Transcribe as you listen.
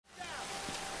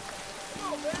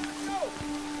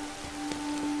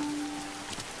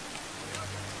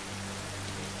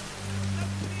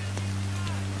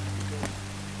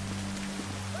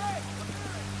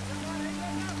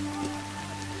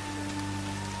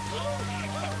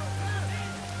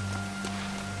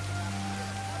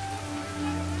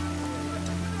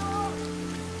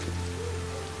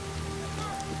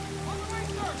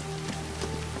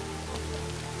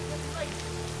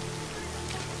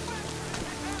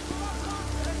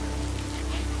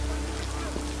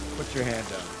Put your hand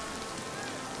down.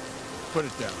 Put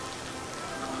it down.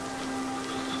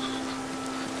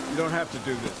 You don't have to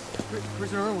do this.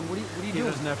 Prisoner Irwin, what are you doing? He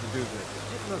doesn't have to do this.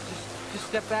 Look, just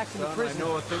step back from the Son, prisoner. I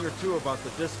know a thing or two about the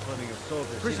disciplining of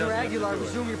soldiers. Prisoner Aguilar,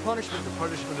 resume your punishment. The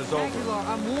punishment is over. Aguilar,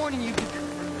 I'm warning you.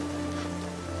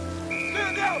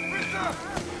 Stand down, prisoner!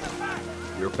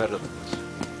 You're better than this.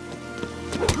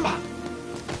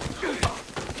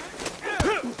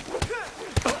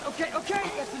 Okay,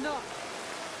 that's enough.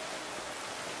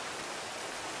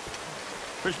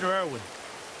 Prisoner Irwin,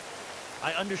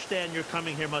 I understand your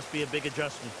coming here must be a big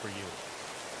adjustment for you.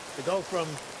 To go from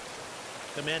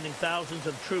commanding thousands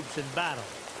of troops in battle,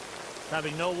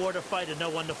 having no war to fight and no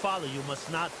one to follow you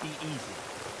must not be easy.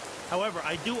 However,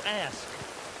 I do ask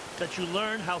that you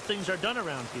learn how things are done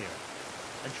around here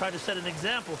and try to set an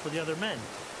example for the other men.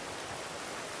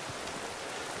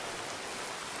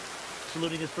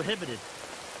 Saluting is prohibited.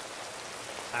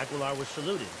 Aguilar was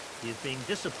saluted. He is being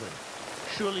disciplined.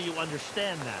 Surely you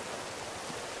understand that.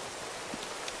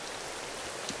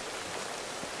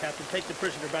 Captain, take the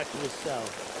prisoner back to his cell.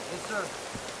 Yes, sir.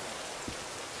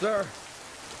 Sir.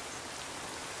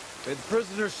 May the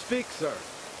prisoner speak, sir.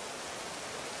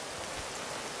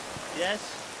 Yes?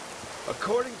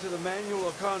 According to the Manual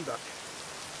of Conduct,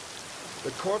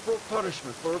 the corporal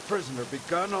punishment for a prisoner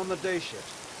begun on the day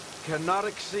shift cannot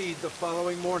exceed the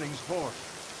following morning's form.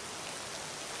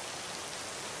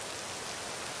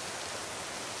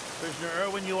 Prisoner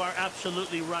Irwin, you are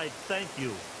absolutely right. Thank you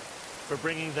for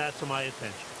bringing that to my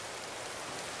attention.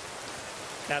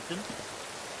 Captain?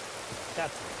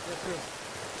 Captain. Yes, sir.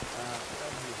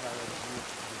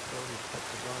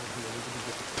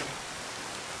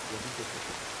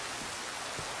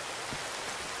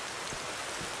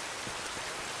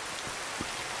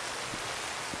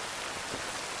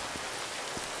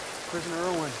 Prisoner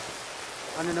Irwin,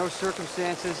 under no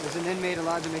circumstances is an inmate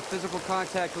allowed to make physical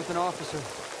contact with an officer.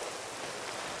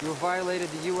 You have violated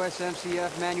the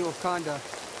USMCF Manual of Conduct,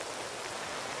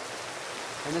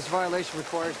 and this violation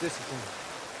requires discipline.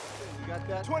 You got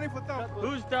that? 20 for thumb.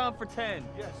 Who's down for 10?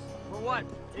 Yes. For what?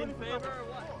 In favor or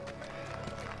what?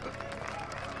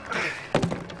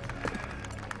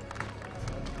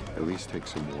 At least take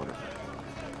some water.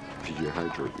 If you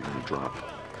dehydrate, you're gonna drop.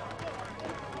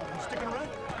 You sticking around?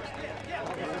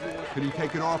 Can you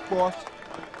take it off, boss?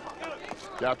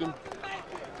 Captain? What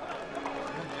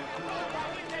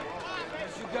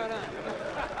you got on?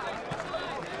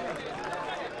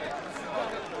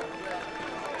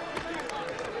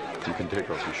 You can take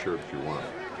off your shirt if you want.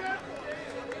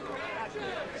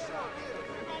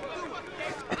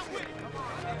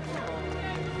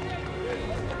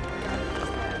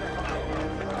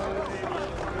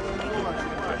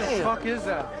 What the fuck is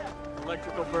that?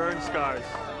 Electrical burn scars.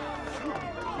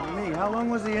 Me, how long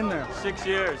was he in there? 6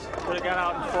 years. Could have got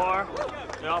out in 4.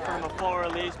 They offered him a full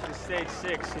release, but he stayed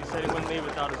 6. He said he wouldn't leave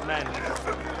without his men.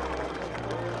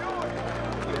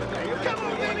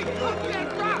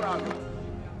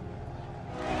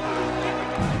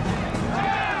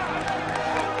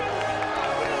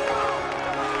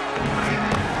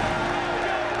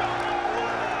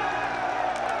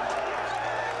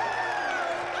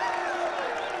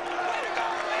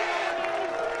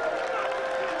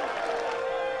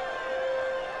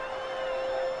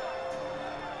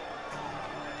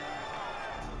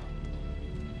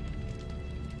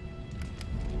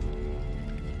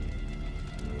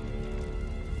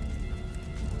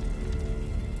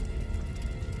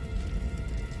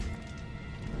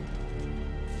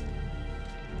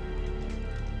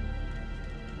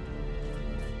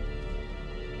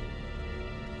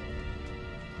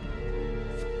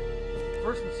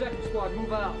 First and second squad,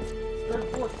 move out. Third and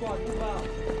fourth squad, move out.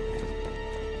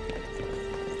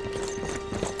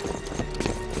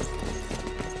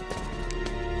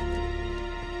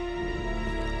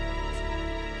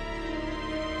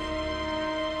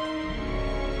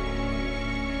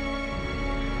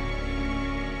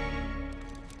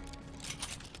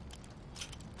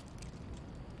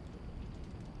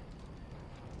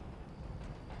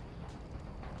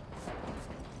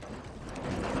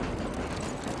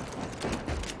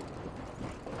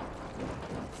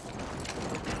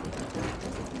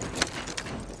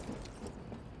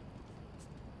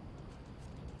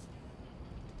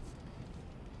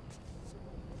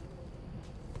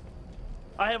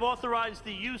 I have authorized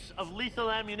the use of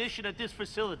lethal ammunition at this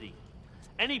facility.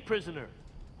 Any prisoner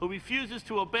who refuses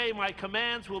to obey my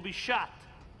commands will be shot.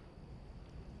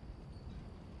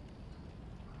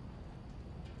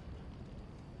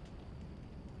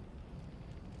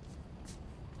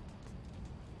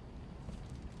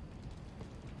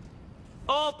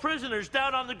 All prisoners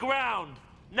down on the ground,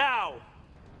 now!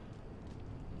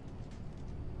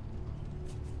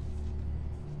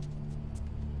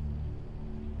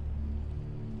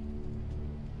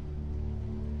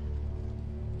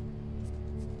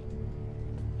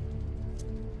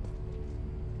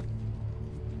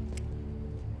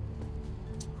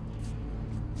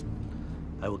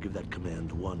 I will give that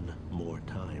command one more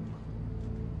time.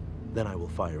 Then I will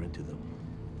fire into them.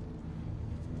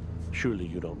 Surely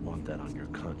you don't want that on your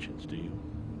conscience, do you,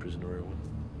 Prisoner Irwin?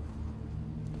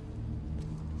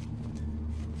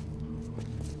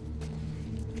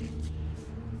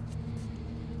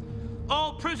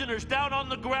 All prisoners down on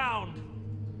the ground!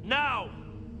 Now!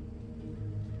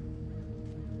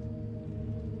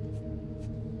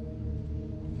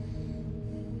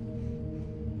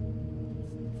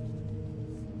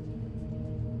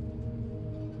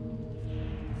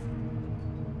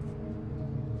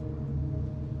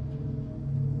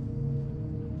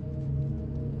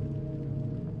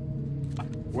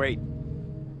 Wait.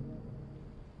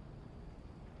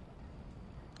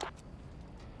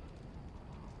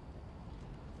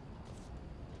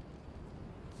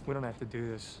 We don't have to do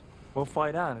this. We'll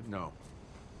fight on it. No.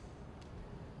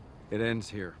 It ends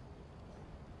here.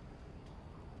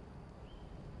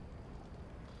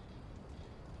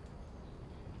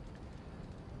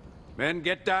 Men,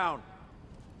 get down!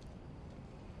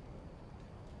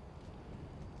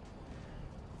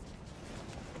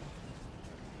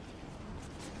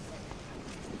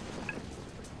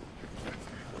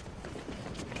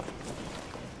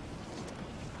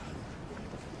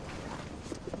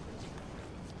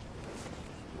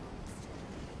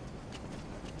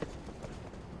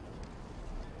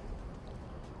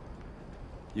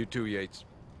 You too, Yates.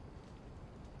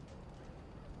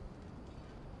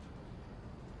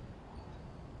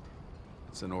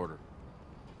 It's an order.